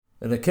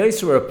In a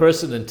case where a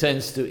person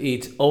intends to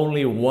eat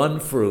only one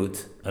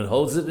fruit and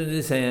holds it in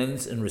his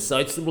hands and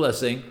recites the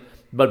blessing,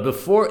 but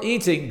before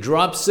eating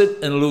drops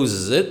it and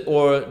loses it,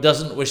 or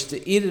doesn't wish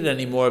to eat it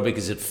anymore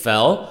because it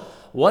fell,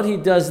 what he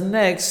does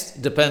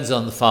next depends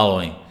on the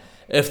following.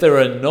 If there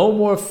are no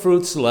more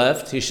fruits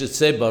left, he should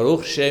say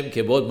Baruch Shem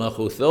Kebod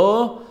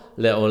Malchutho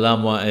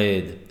Le'olam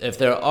Wa'ed. If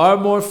there are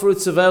more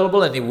fruits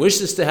available and he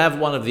wishes to have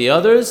one of the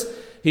others,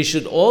 he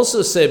should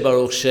also say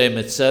Baruch Shem,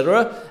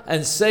 etc.,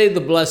 and say the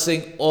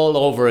blessing all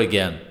over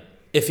again.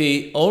 If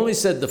he only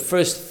said the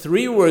first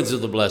 3 words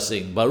of the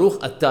blessing,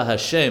 Baruch Atah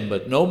Hashem,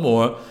 but no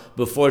more,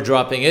 before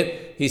dropping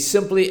it, he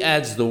simply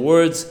adds the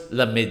words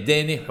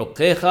Lamedeni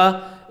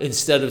Hukecha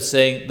instead of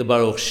saying the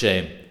Baruch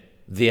Shem.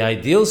 The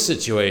ideal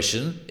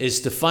situation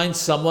is to find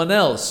someone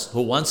else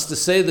who wants to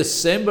say the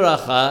same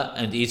bracha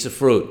and eats a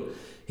fruit.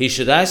 He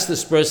should ask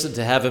this person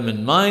to have him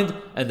in mind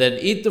and then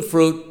eat the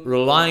fruit,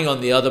 relying on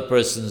the other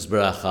person's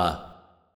bracha.